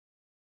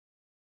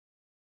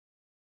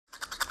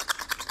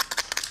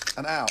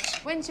and out.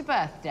 When's your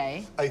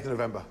birthday? 8th of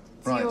November.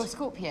 So you're a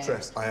Scorpio?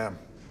 Yes, I am.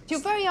 You're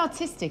very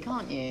artistic,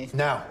 aren't you?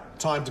 Now,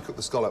 time to cook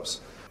the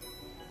scallops.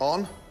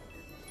 On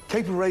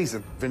caper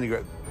raisin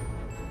vinaigrette.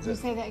 Can you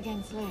say that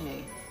again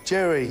slowly?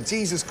 Geri,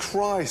 Jesus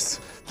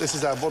Christ. This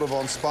is our vol au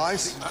vent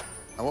spice.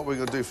 And what we're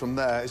going to do from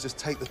there is just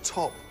take the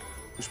top,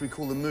 which we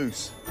call the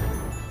mousse,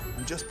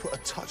 and just put a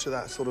touch of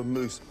that sort of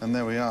mousse. And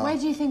there we are. Where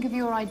do you think of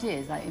your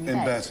ideas, like in bed?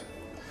 In bed.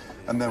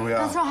 And there we are.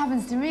 That's what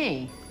happens to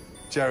me.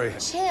 Geri.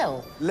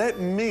 Chill. Let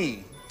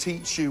me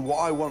teach you what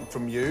I want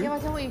from you. Yeah, I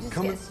don't want you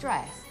to get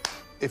stressed.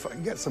 If I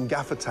can get some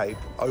gaffer tape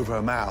over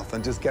her mouth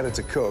and just get her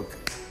to cook,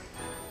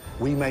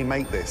 we may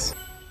make this.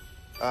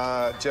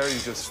 Geri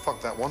just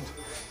fucked that one.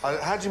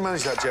 How'd you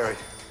manage that, Geri?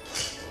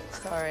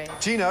 Sorry.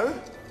 Gino?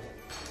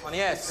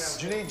 Yes.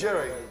 Do you need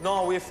Geri?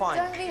 No, we're fine.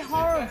 Don't be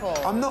horrible.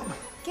 I'm not...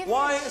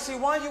 Why? See,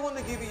 why do you want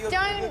to give you your...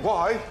 Don't...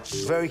 Why?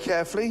 Very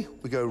carefully,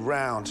 we go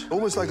round.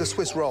 Almost like a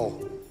Swiss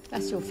roll.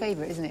 That's your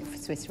favourite, isn't it, for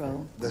Swiss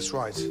roll? That's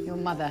right. Your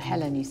mother,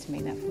 Helen, used to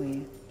make that for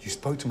you. You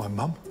spoke to my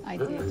mum? I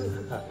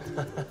did.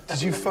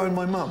 Did you phone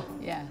my mum?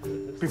 Yeah.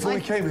 Before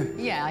we came in?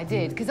 Yeah, I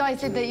did, because I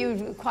said that you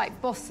were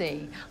quite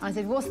bossy. And I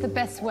said, what's the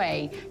best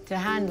way to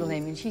handle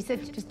him? And she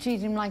said, just treat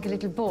him like a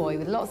little boy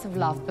with lots of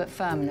love but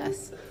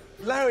firmness.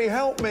 Larry,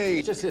 help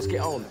me! Just let's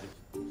get on.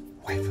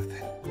 Wait for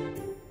that.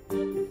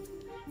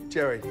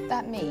 Geri.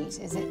 That meat,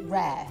 is it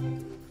rare?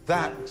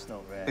 That It's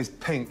not rare. is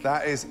pink.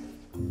 That is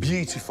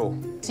beautiful.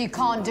 So you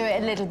can't do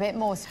it a little bit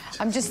more?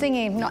 I'm just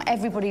thinking, not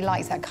everybody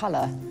likes that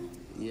colour.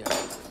 Yeah.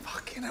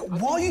 Fucking hell,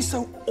 why are you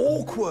so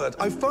awkward?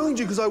 I phoned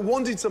you because I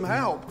wanted some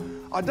help.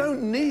 I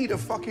don't need a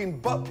fucking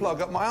butt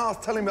plug up my ass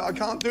telling me I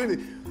can't do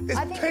anything.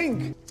 It's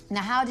pink.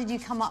 Now, how did you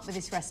come up with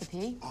this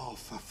recipe? Oh,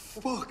 for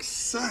fuck's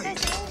sake.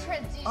 That's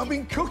interesting. I've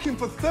been cooking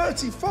for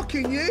 30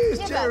 fucking years,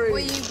 Yeah, Geri.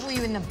 but were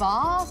you in the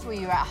bath? Were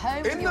you at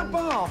home? In the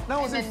bath? No,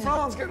 I was in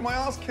France getting my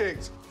ass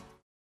kicked.